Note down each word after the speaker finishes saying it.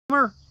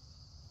Boomer!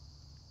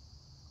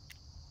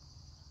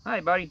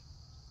 Hi, buddy.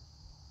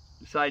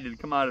 Decided to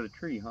come out of the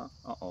tree, huh?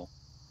 Uh-oh.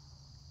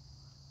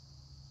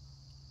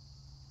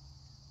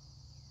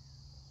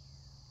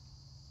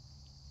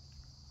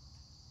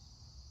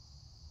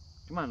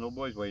 Come on, little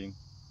boy's waiting.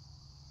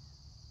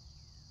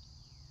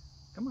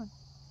 Come on.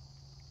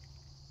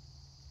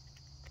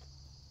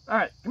 All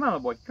right, come on, little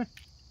boy. Come on.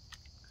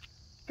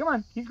 Come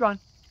on, he's gone.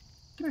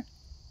 Come here.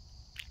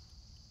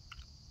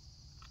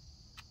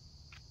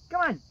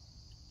 Come on.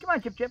 Come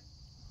on, Chip Chip.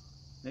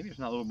 Maybe it's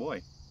not a little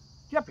boy.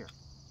 Get up here.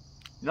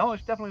 No,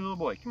 it's definitely a little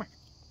boy. Come here.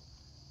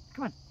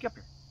 Come on, get up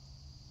here.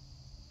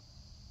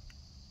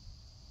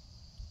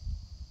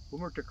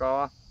 Boomer took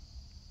off.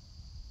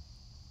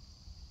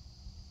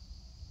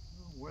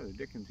 I don't know where the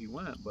dickens he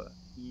went, but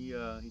he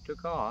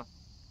took off.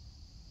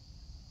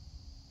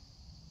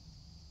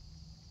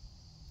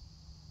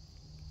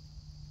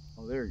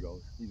 Oh, there he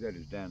goes. He's at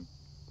his den.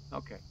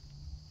 Okay.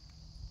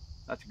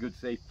 That's a good,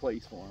 safe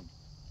place for him.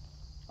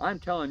 I'm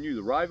telling you,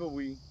 the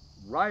rivalry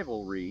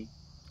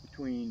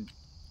between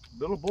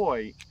little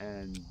boy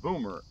and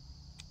Boomer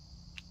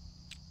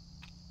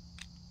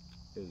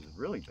is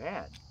really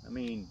bad. I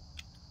mean,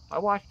 I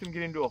watched them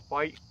get into a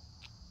fight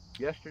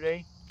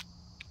yesterday,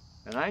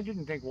 and I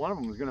didn't think one of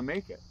them was going to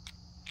make it.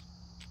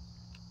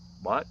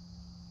 But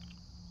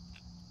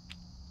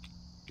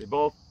they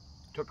both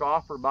took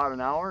off for about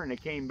an hour, and they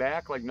came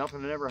back like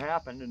nothing had ever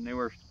happened, and they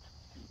were,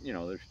 you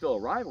know, there's still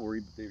a rivalry,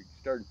 but they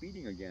started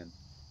feeding again.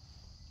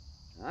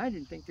 And I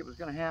didn't think it was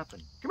going to happen.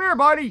 Come here,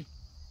 buddy.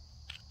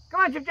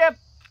 Come on, Chip Chip.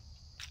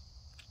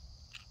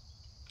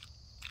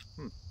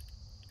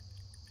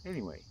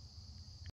 Anyway.